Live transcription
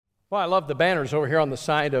Well, I love the banners over here on the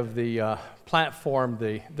side of the platform,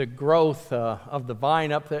 the growth of the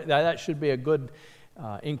vine up there. That should be a good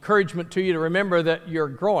encouragement to you to remember that you're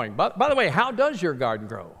growing. By the way, how does your garden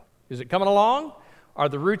grow? Is it coming along? Are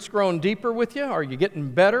the roots growing deeper with you? Are you getting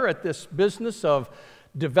better at this business of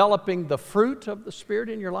developing the fruit of the Spirit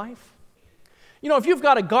in your life? You know, if you've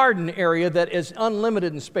got a garden area that is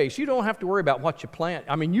unlimited in space, you don't have to worry about what you plant.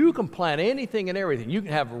 I mean, you can plant anything and everything. You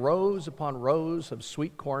can have rows upon rows of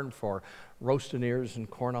sweet corn for roasting ears and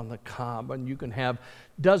corn on the cob, and you can have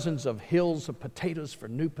dozens of hills of potatoes for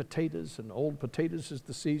new potatoes and old potatoes as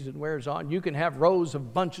the season wears on. You can have rows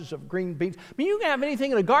of bunches of green beans. I mean, you can have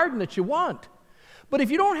anything in a garden that you want. But if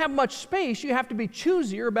you don't have much space, you have to be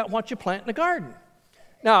choosier about what you plant in a garden.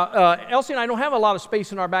 Now, Elsie and I don't have a lot of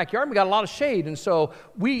space in our backyard. We got a lot of shade, and so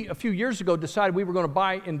we, a few years ago, decided we were going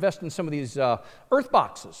to invest in some of these earth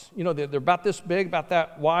boxes. You know, they're about this big, about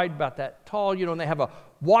that wide, about that tall, you know, and they have a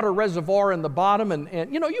water reservoir in the bottom,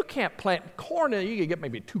 and you know, you can't plant corn in it. You could get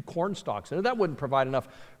maybe 2 corn stalks in it. That wouldn't provide enough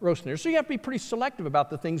roasting ears. So you have to be pretty selective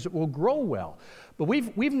about the things that will grow well. But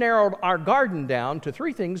we've narrowed our garden down to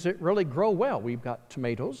 3 things that really grow well. We've got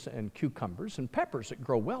tomatoes and cucumbers and peppers that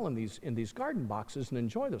grow well in these garden boxes and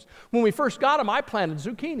enjoy those. When we first got them, I planted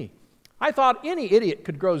zucchini. I thought any idiot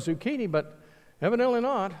could grow zucchini, but evidently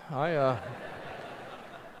not.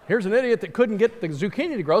 Here's an idiot that couldn't get the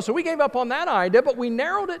zucchini to grow, so we gave up on that idea, but we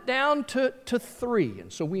narrowed it down to 3,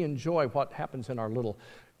 and so we enjoy what happens in our little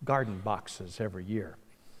garden boxes every year.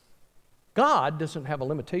 God doesn't have a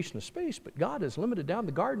limitation of space, but God has limited down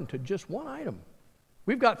the garden to just 1 item.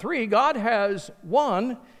 We've got 3. God has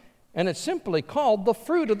 1, and it's simply called the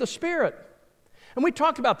fruit of the Spirit. And we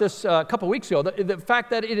talked about this a couple weeks ago, the fact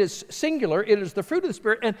that it is singular, it is the fruit of the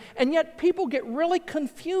Spirit, and yet people get really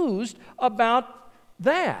confused about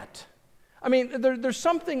that. I mean, there's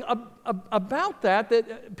something about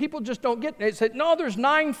that people just don't get. They say, no, there's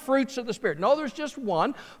 9 fruits of the Spirit. No, there's just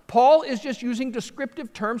 1. Paul is just using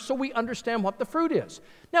descriptive terms so we understand what the fruit is.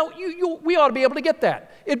 Now, we ought to be able to get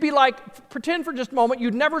that. It'd be like, pretend for just a moment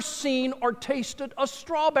you'd never seen or tasted a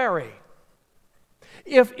strawberry.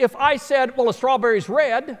 If I said, well, a strawberry's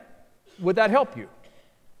red, would that help you?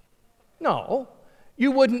 No. You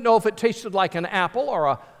wouldn't know if it tasted like an apple or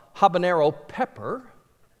a habanero pepper.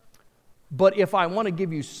 But if I want to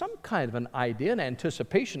give you some kind of an idea, an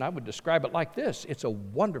anticipation, I would describe it like this. It's a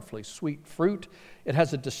wonderfully sweet fruit. It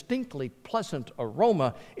has a distinctly pleasant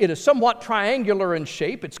aroma. It is somewhat triangular in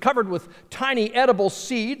shape. It's covered with tiny edible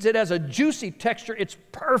seeds. It has a juicy texture. It's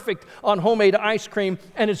perfect on homemade ice cream,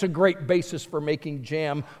 and it's a great basis for making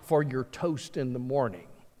jam for your toast in the morning.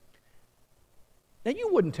 Now,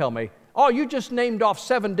 you wouldn't tell me, oh, you just named off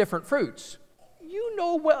 7 different fruits. You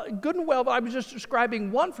know well, good and well, but I was just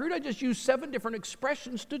describing 1 fruit. I just used 7 different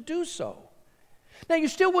expressions to do so. Now, you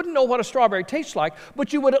still wouldn't know what a strawberry tastes like,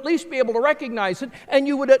 but you would at least be able to recognize it, and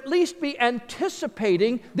you would at least be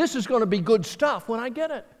anticipating this is going to be good stuff when I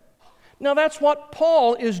get it. Now, that's what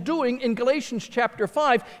Paul is doing in Galatians chapter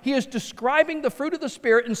 5. He is describing the fruit of the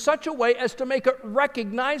Spirit in such a way as to make it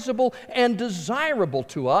recognizable and desirable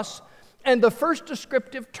to us. And the first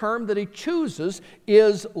descriptive term that he chooses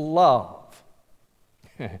is love.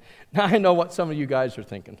 Now, I know what some of you guys are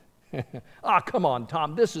thinking. Come on,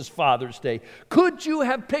 Tom, this is Father's Day. Could you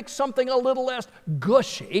have picked something a little less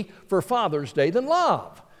gushy for Father's Day than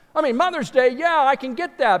love? I mean, Mother's Day, yeah, I can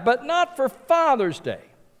get that, but not for Father's Day.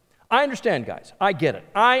 I understand, guys. I get it.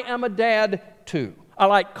 I am a dad, too. I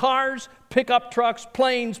like cars, pickup trucks,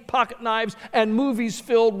 planes, pocket knives, and movies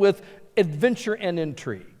filled with adventure and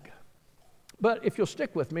intrigue. But if you'll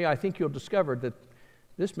stick with me, I think you'll discover that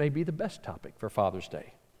this may be the best topic for Father's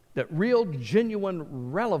Day. That real,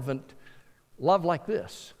 genuine, relevant love like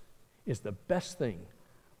this is the best thing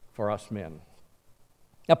for us men.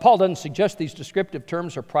 Now, Paul doesn't suggest these descriptive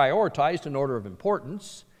terms are prioritized in order of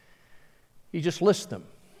importance. He just lists them.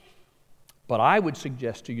 But I would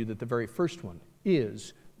suggest to you that the very first one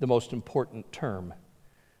is the most important term,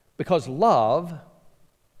 because love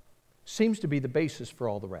seems to be the basis for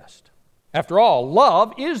all the rest. After all,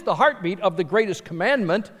 love is the heartbeat of the greatest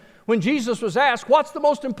commandment. When Jesus was asked, what's the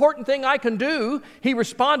most important thing I can do? He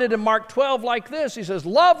responded in Mark 12 like this. He says,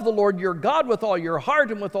 love the Lord your God with all your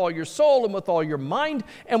heart and with all your soul and with all your mind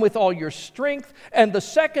and with all your strength. And the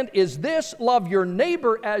second is this, love your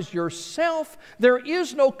neighbor as yourself. There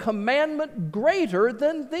is no commandment greater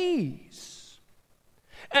than these.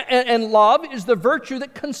 And love is the virtue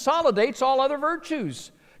that consolidates all other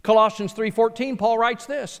virtues. Colossians 3:14, Paul writes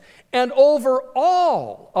this, and over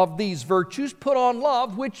all of these virtues put on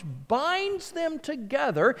love, which binds them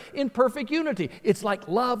together in perfect unity. It's like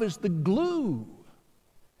love is the glue.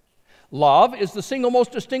 Love is the single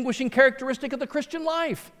most distinguishing characteristic of the Christian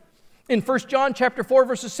life. In 1 John chapter 4,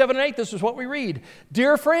 verses 7 and 8, this is what we read.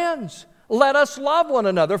 Dear friends, let us love one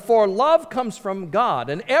another, for love comes from God,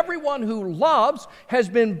 and everyone who loves has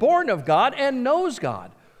been born of God and knows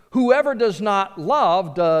God. Whoever does not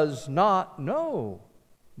love does not know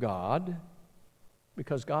God,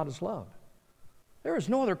 because God is love. There is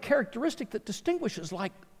no other characteristic that distinguishes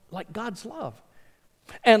like God's love.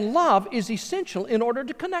 And love is essential in order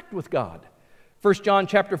to connect with God. 1 John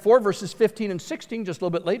chapter 4, verses 15 and 16, just a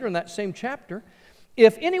little bit later in that same chapter.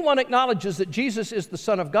 If anyone acknowledges that Jesus is the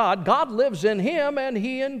Son of God, God lives in him and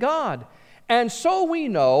he in God. And so we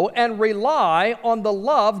know and rely on the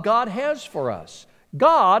love God has for us.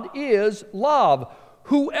 God is love.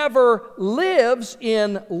 Whoever lives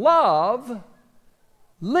in love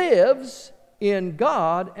lives in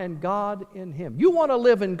God and God in him. You want to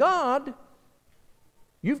live in God,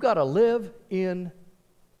 you've got to live in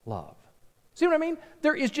love. See what I mean?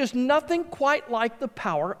 There is just nothing quite like the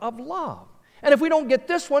power of love. And if we don't get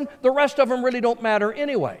this one, the rest of them really don't matter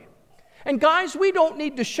anyway. And guys, we don't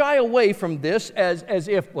need to shy away from this as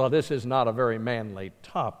if, well, this is not a very manly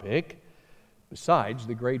topic. Besides,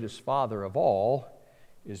 the greatest father of all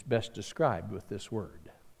is best described with this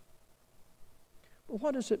word. But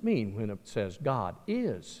what does it mean when it says God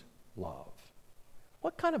is love?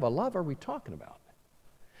 What kind of a love are we talking about?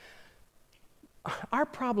 Our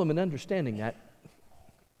problem in understanding that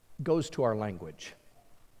goes to our language.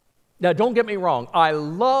 Now, don't get me wrong. I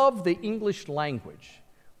love the English language,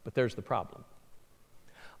 but there's the problem.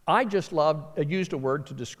 I just used a word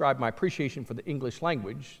to describe my appreciation for the English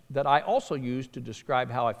language that I also use to describe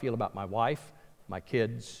how I feel about my wife, my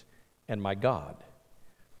kids, and my God.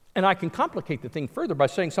 And I can complicate the thing further by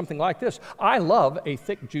saying something like this. I love a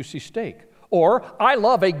thick, juicy steak. Or, I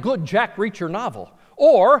love a good Jack Reacher novel.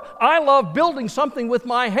 Or, I love building something with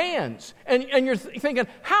my hands. And you're thinking,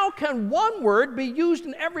 how can one word be used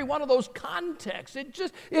in every one of those contexts?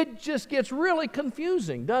 It just gets really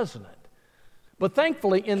confusing, doesn't it? But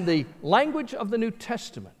thankfully, in the language of the New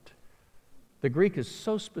Testament, the Greek is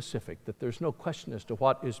so specific that there's no question as to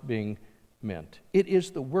what is being meant. It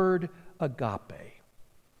is the word agape.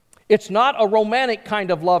 It's not a romantic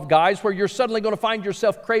kind of love, guys, where you're suddenly going to find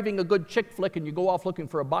yourself craving a good chick flick and you go off looking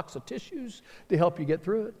for a box of tissues to help you get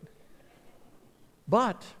through it.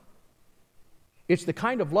 But it's the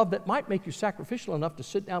kind of love that might make you sacrificial enough to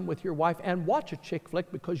sit down with your wife and watch a chick flick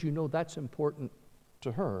because you know that's important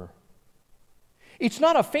to her. It's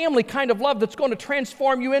not a family kind of love that's going to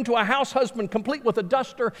transform you into a house husband complete with a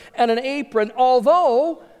duster and an apron,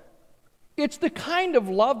 although it's the kind of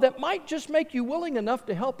love that might just make you willing enough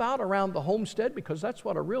to help out around the homestead because that's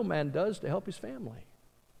what a real man does to help his family.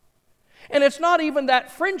 And it's not even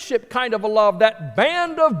that friendship kind of a love, that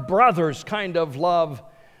band of brothers kind of love,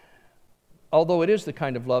 although it is the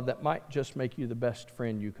kind of love that might just make you the best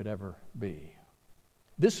friend you could ever be.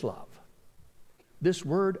 This love, this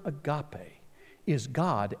word agape, is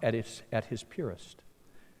God at his purest.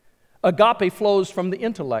 Agape flows from the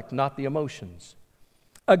intellect, not the emotions.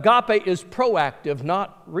 Agape is proactive,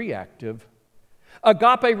 not reactive.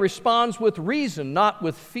 Agape responds with reason, not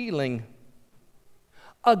with feeling.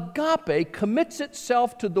 Agape commits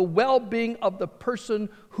itself to the well-being of the person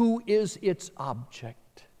who is its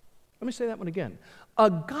object. Let me say that one again.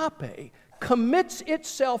 Agape commits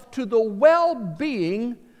itself to the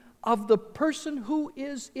well-being of the person who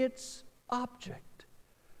is its object.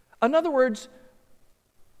 In other words,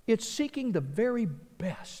 it's seeking the very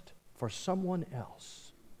best for someone else.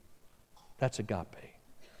 That's agape.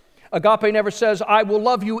 Agape never says, I will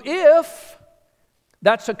love you if.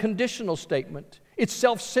 That's a conditional statement. It's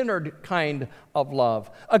self-centered kind of love.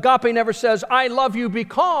 Agape never says, I love you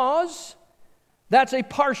because. That's a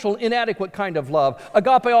partial, inadequate kind of love.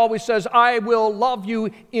 Agape always says, I will love you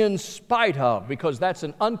in spite of, because that's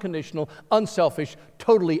an unconditional, unselfish,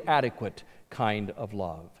 totally adequate kind of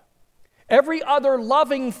love. Every other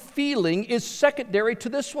loving feeling is secondary to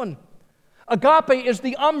this one. Agape is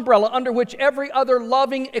the umbrella under which every other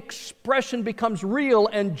loving expression becomes real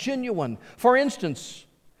and genuine. For instance,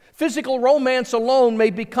 physical romance alone may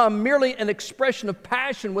become merely an expression of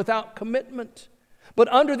passion without commitment.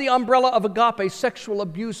 But under the umbrella of agape, sexual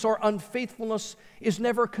abuse or unfaithfulness is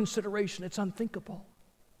never a consideration. It's unthinkable.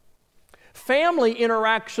 Family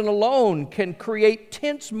interaction alone can create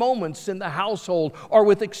tense moments in the household or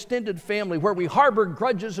with extended family where we harbor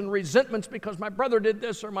grudges and resentments because my brother did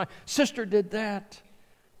this or my sister did that.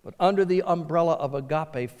 But under the umbrella of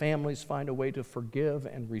agape, families find a way to forgive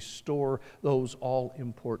and restore those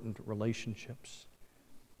all-important relationships.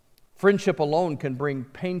 Friendship alone can bring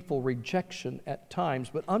painful rejection at times,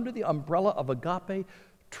 but under the umbrella of agape,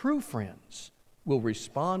 true friends will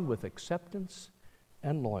respond with acceptance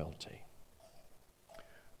and loyalty.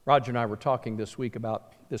 Roger and I were talking this week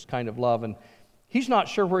about this kind of love, and he's not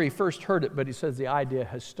sure where he first heard it, but he says the idea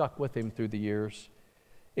has stuck with him through the years.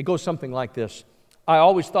 It goes something like this. I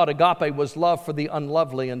always thought agape was love for the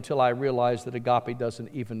unlovely until I realized that agape doesn't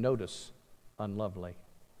even notice unlovely.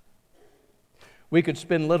 We could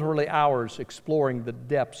spend literally hours exploring the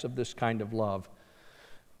depths of this kind of love.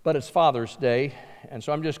 But it's Father's Day, and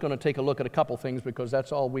so I'm just going to take a look at a couple things because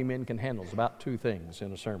that's all we men can handle. It's about 2 things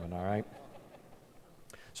in a sermon, all right?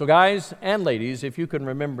 So guys and ladies, if you can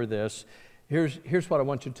remember this, here's what I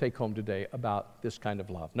want you to take home today about this kind of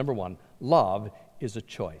love. Number 1, love is a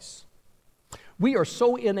choice. We are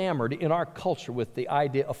so enamored in our culture with the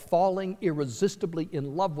idea of falling irresistibly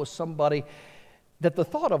in love with somebody that the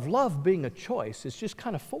thought of love being a choice is just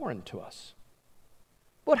kind of foreign to us.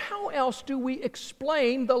 But how else do we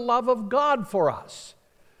explain the love of God for us?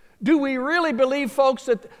 Do we really believe, folks,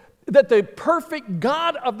 that the perfect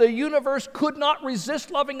God of the universe could not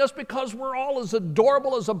resist loving us because we're all as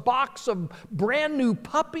adorable as a box of brand new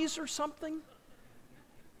puppies or something?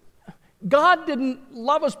 God didn't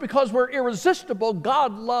love us because we're irresistible.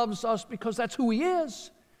 God loves us because that's who He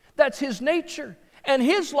is. That's His nature. And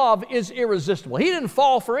His love is irresistible. He didn't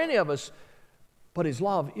fall for any of us, but His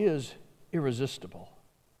love is irresistible.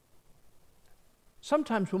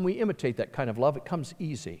 Sometimes when we imitate that kind of love, it comes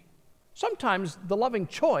easy. Sometimes the loving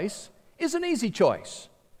choice is an easy choice.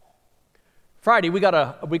 Friday, we got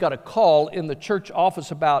a call in the church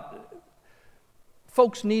office about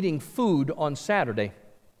folks needing food on Saturday.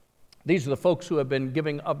 These are the folks who have been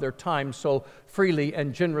giving of their time so freely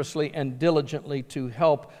and generously and diligently to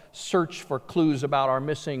help search for clues about our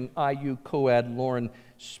missing IU co-ed Lauren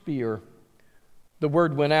Spear. The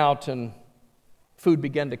word went out and food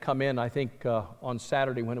began to come in. I think on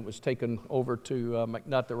Saturday when it was taken over to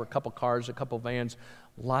McNutt, there were a couple cars, a couple vans.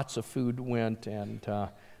 Lots of food went, and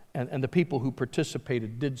the people who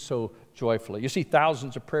participated did so joyfully. You see,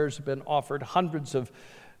 thousands of prayers have been offered. Hundreds of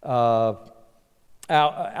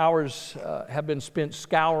hours have been spent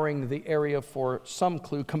scouring the area for some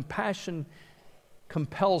clue. Compassion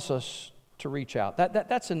compels us to reach out.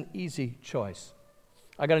 That's an easy choice.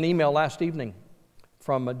 I got an email last evening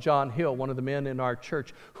from John Hill, one of the men in our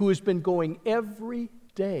church, who has been going every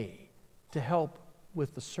day to help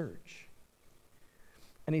with the search.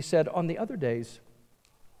 And he said, on the other days,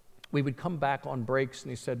 we would come back on breaks, and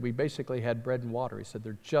he said, we basically had bread and water. He said,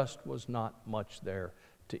 there just was not much there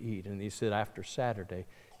to eat. And he said, after Saturday,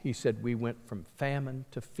 he said, we went from famine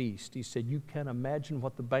to feast. He said, you can imagine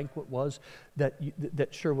what the banquet was that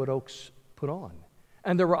Sherwood Oaks put on.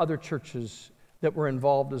 And there were other churches that were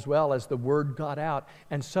involved as well as the word got out,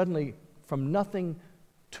 and suddenly from nothing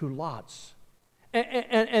to lots.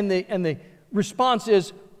 And the response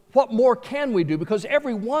is, what more can we do? Because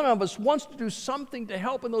every one of us wants to do something to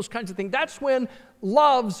help in those kinds of things. That's when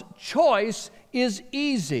love's choice is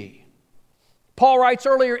easy. Paul writes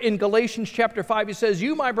earlier in Galatians chapter 5, he says,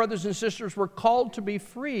 you, my brothers and sisters, were called to be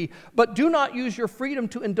free, but do not use your freedom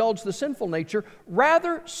to indulge the sinful nature.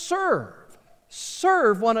 Rather,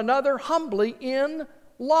 serve one another humbly in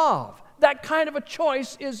love. That kind of a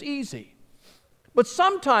choice is easy. But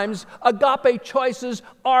sometimes agape choices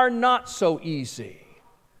are not so easy.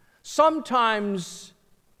 Sometimes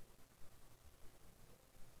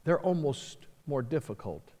they're almost more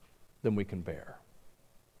difficult than we can bear.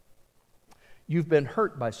 You've been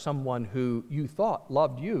hurt by someone who you thought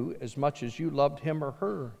loved you as much as you loved him or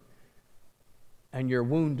her, and your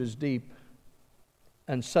wound is deep.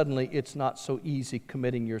 And suddenly it's not so easy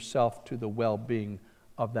committing yourself to the well-being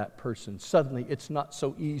of that person. Suddenly it's not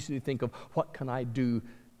so easy to think of what can I do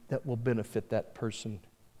that will benefit that person.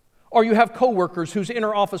 Or you have coworkers whose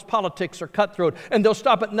inner office politics are cutthroat, and they'll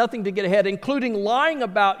stop at nothing to get ahead, including lying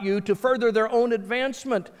about you to further their own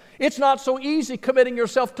advancement. It's not so easy committing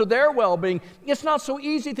yourself to their well-being. It's not so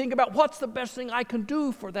easy thinking about what's the best thing I can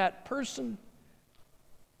do for that person.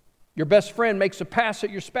 Your best friend makes a pass at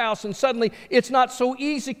your spouse, and suddenly it's not so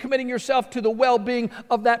easy committing yourself to the well-being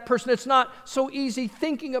of that person. It's not so easy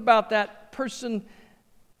thinking about that person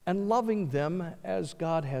and loving them as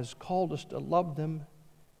God has called us to love them.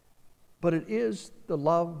 But it is the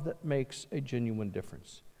love that makes a genuine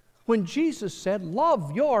difference. When Jesus said,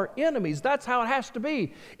 love your enemies, that's how it has to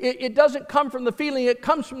be. It doesn't come from the feeling, it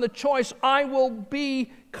comes from the choice. I will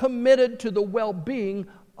be committed to the well-being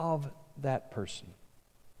of that person.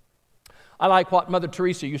 I like what Mother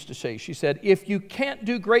Teresa used to say. She said, if you can't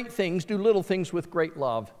do great things, do little things with great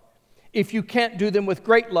love. If you can't do them with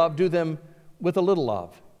great love, do them with a little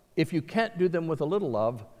love. If you can't do them with a little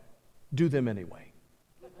love, do them anyway.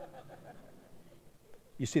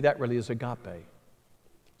 You see, that really is agape.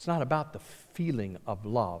 It's not about the feeling of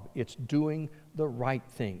love. It's doing the right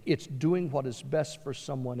thing. It's doing what is best for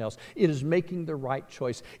someone else. It is making the right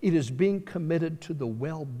choice. It is being committed to the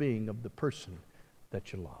well-being of the person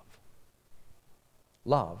that you love.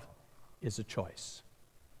 Love is a choice.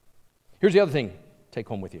 Here's the other thing, take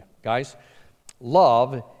home with you, guys.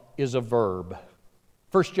 Love is a verb.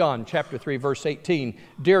 1 John chapter 3, verse 18.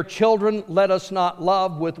 Dear children, let us not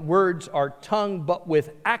love with words or tongue, but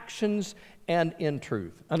with actions and in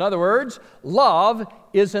truth. In other words, love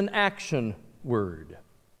is an action word.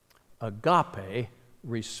 Agape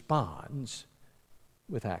responds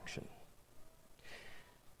with action.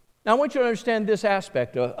 Now, I want you to understand this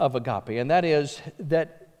aspect of agape, and that is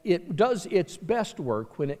that it does its best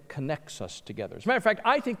work when it connects us together. As a matter of fact,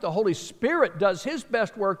 I think the Holy Spirit does His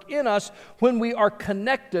best work in us when we are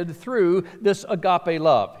connected through this agape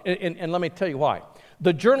love. And let me tell you why.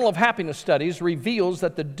 The Journal of Happiness Studies reveals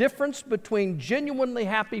that the difference between genuinely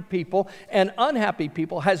happy people and unhappy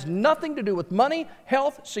people has nothing to do with money,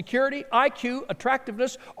 health, security, IQ,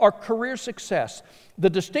 attractiveness, or career success. The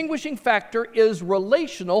distinguishing factor is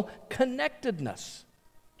relational connectedness.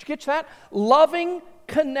 Did you catch that? Loving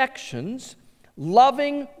connections,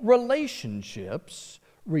 loving relationships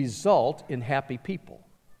result in happy people.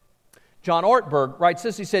 John Ortberg writes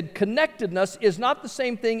this. He said, connectedness is not the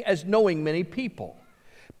same thing as knowing many people.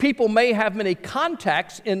 People may have many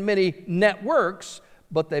contacts in many networks,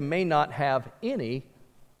 but they may not have any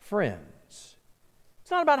friends.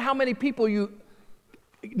 It's not about how many people you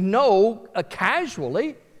know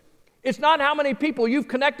casually. It's not how many people you've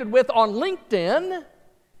connected with on LinkedIn.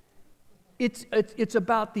 It's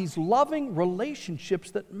about these loving relationships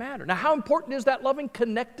that matter. Now, how important is that loving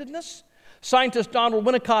connectedness? Scientist Donald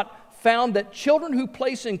Winnicott found that children who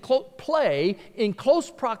play in close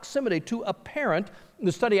proximity to a parent,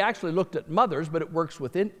 the study actually looked at mothers, but it works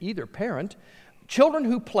within either parent. Children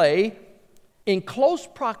who play in close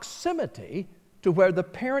proximity to where the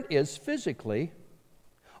parent is physically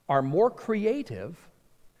are more creative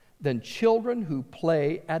than children who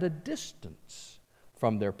play at a distance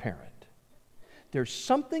from their parent. There's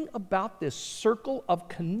something about this circle of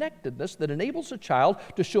connectedness that enables a child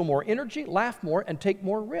to show more energy, laugh more, and take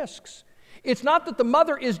more risks. It's not that the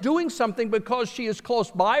mother is doing something because she is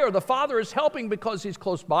close by or the father is helping because he's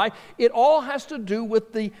close by. It all has to do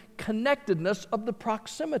with the connectedness of the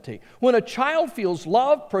proximity. When a child feels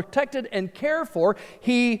loved, protected, and cared for,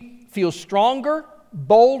 he feels stronger,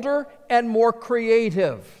 bolder, and more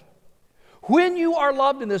creative. When you are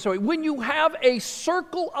loved in this way, when you have a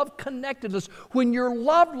circle of connectedness, when you're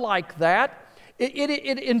loved like that,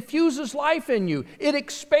 it infuses life in you. It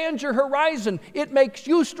expands your horizon. It makes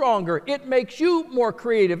you stronger. It makes you more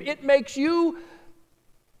creative. It makes you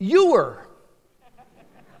youer.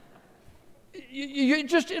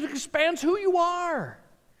 It expands who you are.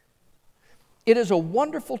 It is a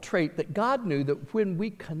wonderful trait that God knew that when we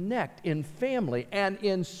connect in family and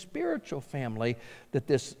in spiritual family, that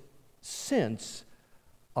this sense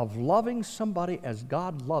of loving somebody as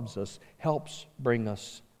God loves us helps bring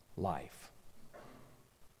us life.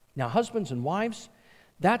 Now, husbands and wives,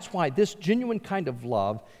 that's why this genuine kind of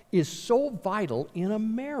love is so vital in a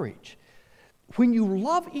marriage. When you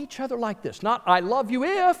love each other like this, not I love you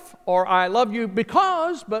if, or I love you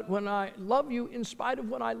because, but when I love you in spite of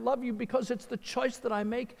when I love you because it's the choice that I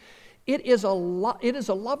make, it is a love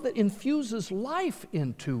that infuses life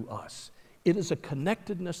into us. It is a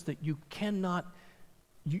connectedness that you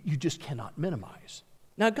just cannot minimize.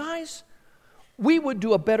 Now, guys, we would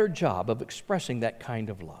do a better job of expressing that kind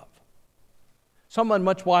of love. Someone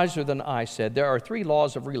much wiser than I said, there are 3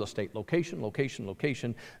 laws of real estate: location, location,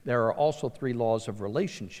 location. There are also 3 laws of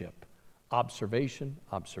relationship: observation,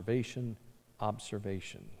 observation,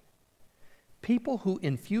 observation. People who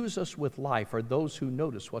infuse us with life are those who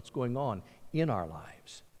notice what's going on in our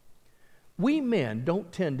lives. We men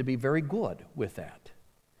don't tend to be very good with that.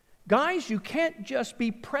 Guys, you can't just be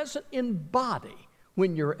present in body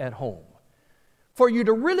when you're at home. For you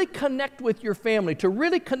to really connect with your family, to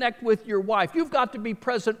really connect with your wife, you've got to be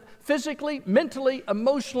present physically, mentally,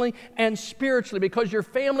 emotionally, and spiritually, because your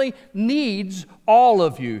family needs all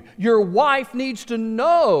of you. Your wife needs to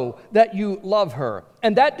know that you love her,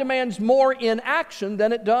 and that demands more in action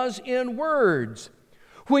than it does in words.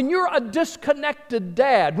 When you're a disconnected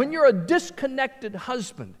dad, when you're a disconnected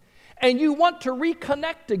husband, and you want to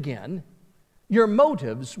reconnect again, your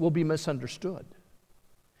motives will be misunderstood.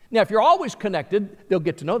 Now, if you're always connected, they'll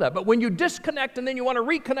get to know that. But when you disconnect and then you want to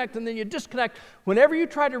reconnect and then you disconnect, whenever you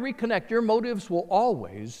try to reconnect, your motives will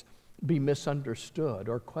always be misunderstood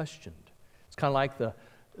or questioned. It's kind of like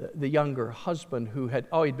the younger husband who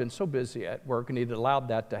he'd been so busy at work, and he'd allowed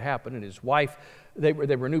that to happen. And his wife, they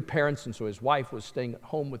were new parents, and so his wife was staying at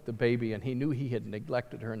home with the baby, and he knew he had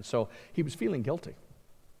neglected her, and so he was feeling guilty.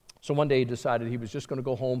 So one day he decided he was just going to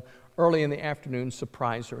go home early in the afternoon,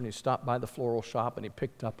 surprise her, and he stopped by the floral shop, and he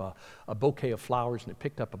picked up a bouquet of flowers, and he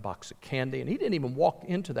picked up a box of candy, and he didn't even walk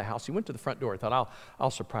into the house. He went to the front door. He thought,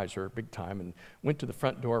 I'll surprise her big time, and went to the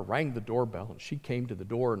front door, rang the doorbell, and she came to the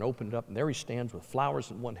door and opened it up, and there he stands with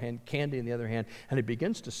flowers in one hand, candy in the other hand, and he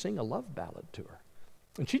begins to sing a love ballad to her.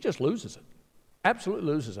 And she just loses it, absolutely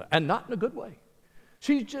loses it, and not in a good way.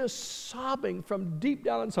 She's just sobbing from deep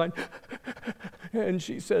down inside. And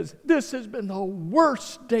she says, "This has been the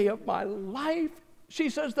worst day of my life." She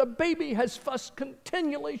says, "The baby has fussed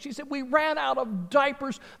continually." She said, "We ran out of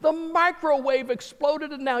diapers. The microwave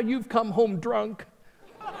exploded, and now you've come home drunk."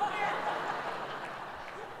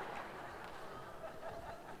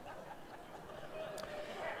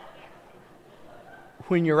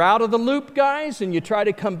 When you're out of the loop, guys, and you try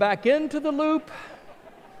to come back into the loop,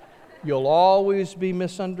 you'll always be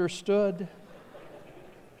misunderstood.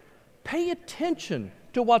 Pay attention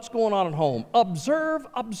to what's going on at home. Observe,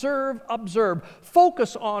 observe, observe.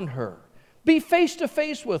 Focus on her. Be face to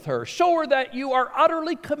face with her. Show her that you are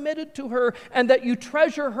utterly committed to her and that you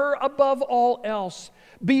treasure her above all else.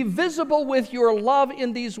 Be visible with your love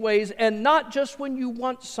in these ways, and not just when you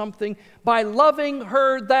want something. By loving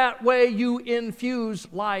her that way, you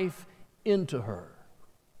infuse life into her.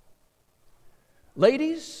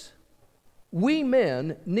 Ladies, we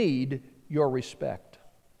men need your respect.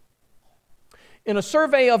 In a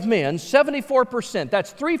survey of men, 74%,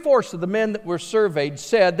 that's 3/4 of the men that were surveyed,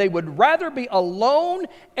 said they would rather be alone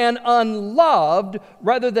and unloved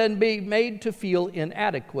rather than be made to feel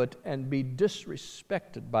inadequate and be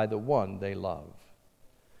disrespected by the one they love.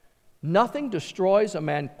 Nothing destroys a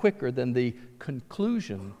man quicker than the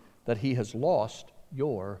conclusion that he has lost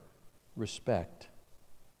your respect.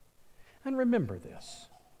 And remember this.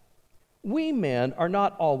 We men are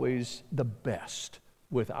not always the best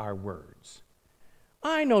with our words.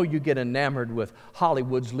 I know you get enamored with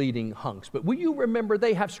Hollywood's leading hunks, but will you remember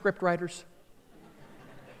they have script writers?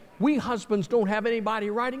 We husbands don't have anybody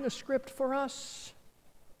writing a script for us.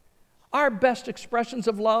 Our best expressions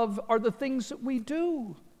of love are the things that we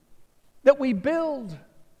do, that we build,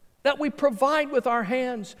 that we provide with our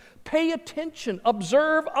hands. Pay attention.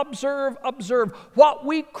 Observe, observe, observe. What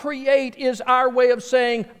we create is our way of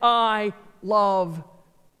saying, "I love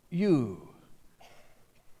you."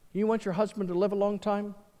 You want your husband to live a long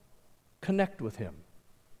time? Connect with him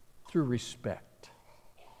through respect.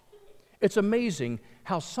 It's amazing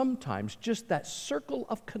how sometimes just that circle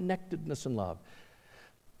of connectedness and love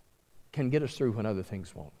can get us through when other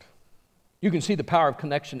things won't. You can see the power of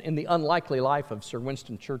connection in the unlikely life of Sir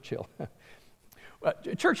Winston Churchill.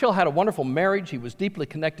 Churchill had a wonderful marriage. He was deeply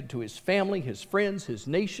connected to his family, his friends, his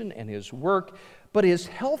nation, and his work, but his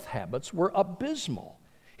health habits were abysmal.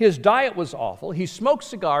 His diet was awful. He smoked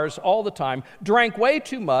cigars all the time, drank way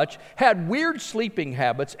too much, had weird sleeping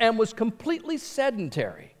habits, and was completely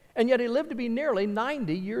sedentary. And yet he lived to be nearly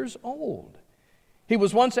 90 years old. He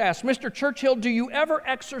was once asked, "Mr. Churchill, do you ever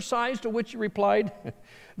exercise?" To which he replied,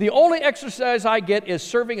 "The only exercise I get is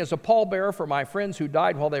serving as a pallbearer for my friends who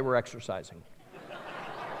died while they were exercising."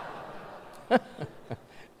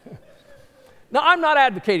 Now, I'm not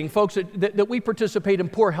advocating, folks, that we participate in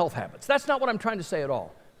poor health habits. That's not what I'm trying to say at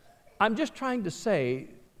all. I'm just trying to say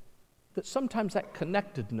that sometimes that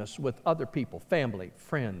connectedness with other people, family,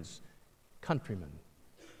 friends, countrymen,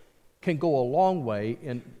 can go a long way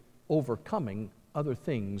in overcoming other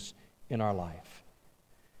things in our life.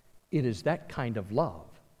 It is that kind of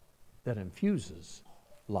love that infuses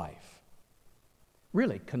life.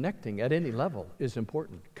 Really, connecting at any level is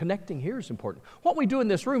important. Connecting here is important. What we do in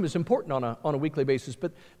this room is important on a weekly basis,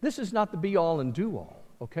 but this is not the be-all and do-all,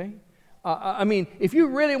 okay? I mean, if you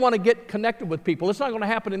really want to get connected with people, it's not going to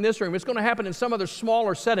happen in this room. It's going to happen in some other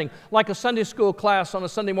smaller setting, like a Sunday school class on a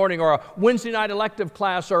Sunday morning, or a Wednesday night elective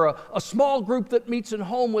class, or a small group that meets at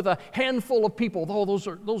home with a handful of people. Oh,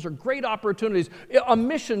 those are great opportunities. A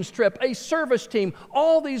missions trip, a service team,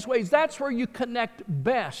 all these ways. That's where you connect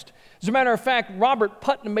best. As a matter of fact, Robert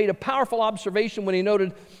Putnam made a powerful observation when he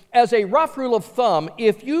noted, as a rough rule of thumb,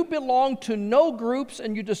 if you belong to no groups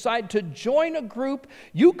and you decide to join a group,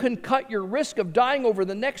 you can cut your risk of dying over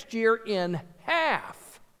the next year in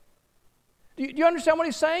half. Do you understand what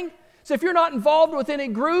he's saying? So if you're not involved with any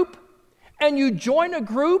group and you join a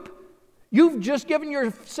group, you've just given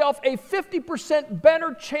yourself a 50%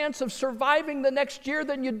 better chance of surviving the next year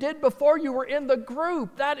than you did before you were in the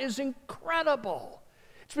group. That is incredible.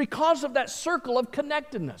 It's because of that circle of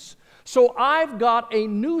connectedness. So I've got a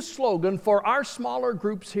new slogan for our smaller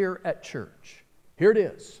groups here at church. Here it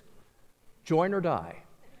is. Join or die.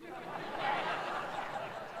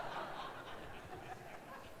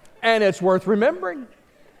 And it's worth remembering.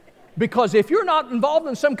 Because if you're not involved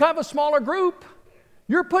in some kind of a smaller group,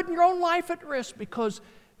 you're putting your own life at risk, because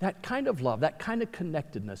that kind of love, that kind of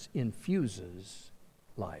connectedness infuses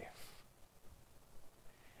life.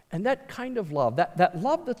 And that kind of love, that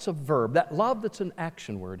love that's a verb, that love that's an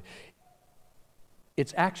action word,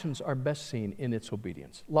 its actions are best seen in its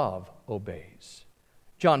obedience. Love obeys.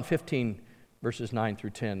 John 15, verses 9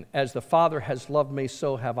 through 10. As the Father has loved me,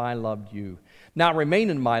 so have I loved you. Now remain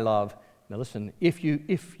in my love. Now listen, if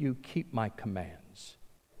you keep my commands,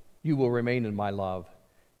 you will remain in my love,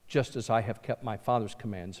 just as I have kept my Father's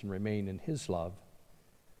commands and remain in his love.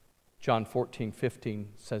 John 14,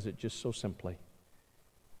 15 says it just so simply.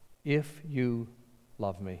 If you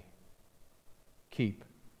love me, keep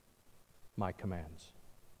my commands.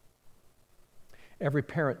 Every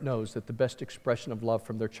parent knows that the best expression of love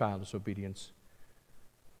from their child is obedience.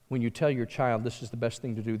 When you tell your child, this is the best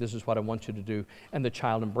thing to do, this is what I want you to do, and the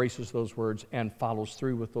child embraces those words and follows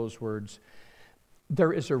through with those words,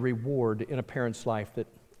 there is a reward in a parent's life that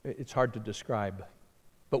it's hard to describe.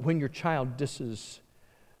 But when your child disses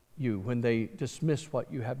you, when they dismiss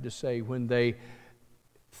what you have to say, when they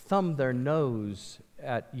thumb their nose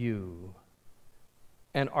at you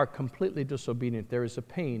and are completely disobedient, there is a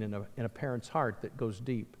pain in a parent's heart that goes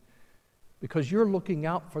deep, because you're looking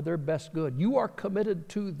out for their best good. You are committed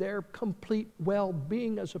to their complete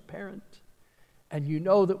well-being as a parent, and you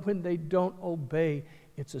know that when they don't obey,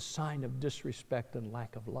 it's a sign of disrespect and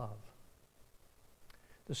lack of love.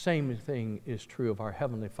 The same thing is true of our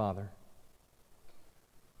Heavenly Father,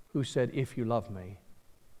 who said, if you love me,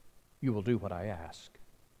 you will do what I ask.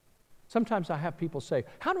 Sometimes I have people say,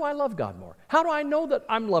 how do I love God more? How do I know that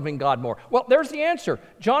I'm loving God more? Well, there's the answer.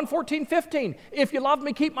 John 14, 15. If you love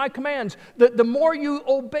me, keep my commands. The more you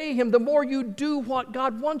obey him, the more you do what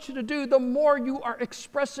God wants you to do, the more you are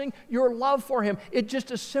expressing your love for him. It's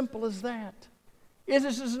just as simple as that.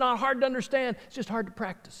 This is not hard to understand. It's just hard to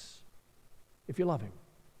practice. If you love him,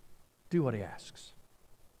 do what he asks.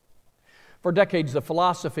 For decades, the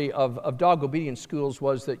philosophy of dog obedience schools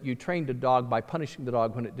was that you trained a dog by punishing the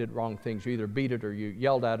dog when it did wrong things. You either beat it or you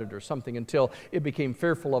yelled at it or something until it became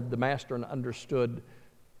fearful of the master and understood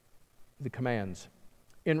the commands.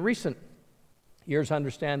 In recent years, I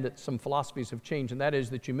understand that some philosophies have changed, and that is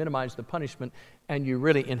that you minimize the punishment and you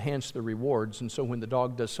really enhance the rewards. And so when the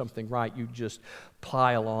dog does something right, you just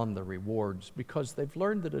pile on the rewards, because they've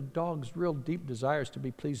learned that a dog's real deep desire is to be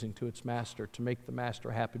pleasing to its master, to make the master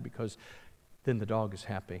happy, because then the dog is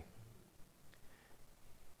happy.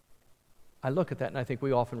 I look at that and I think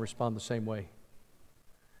we often respond the same way.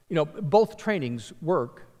 You know, both trainings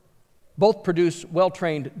work. Both produce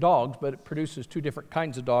well-trained dogs, but it produces two different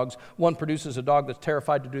kinds of dogs. One produces a dog that's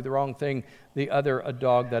terrified to do the wrong thing, the other a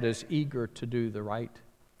dog that is eager to do the right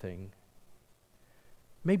thing.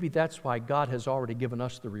 Maybe that's why God has already given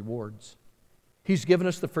us the rewards. He's given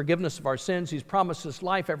us the forgiveness of our sins. He's promised us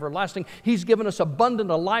life everlasting. He's given us abundant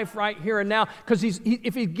a life right here and now, because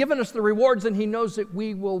if he's given us the rewards, then he knows that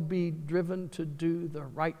we will be driven to do the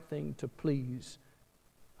right thing to please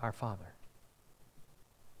our Father.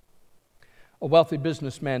 A wealthy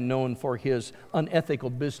businessman known for his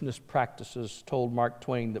unethical business practices told Mark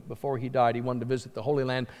Twain that before he died, he wanted to visit the Holy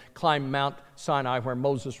Land, climb Mount Sinai where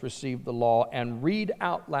Moses received the law, and read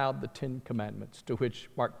out loud the 10 Commandments, to which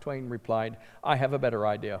Mark Twain replied, I have a better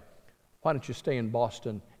idea. Why don't you stay in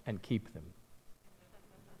Boston and keep them?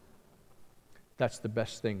 That's the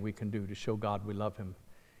best thing we can do to show God we love him,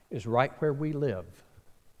 is right where we live,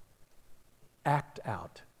 act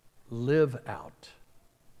out, live out,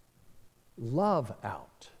 love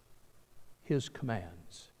out his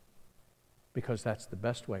commands, because that's the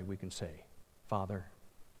best way we can say, Father,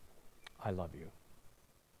 I love you.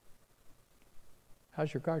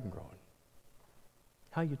 How's your garden growing?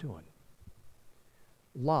 How you doing?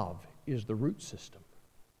 Love is the root system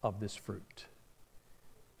of this fruit.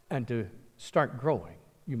 And to start growing,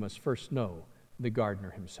 you must first know the gardener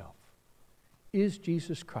himself. Is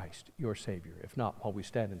Jesus Christ your Savior? If not, while we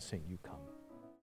stand and sing, you come.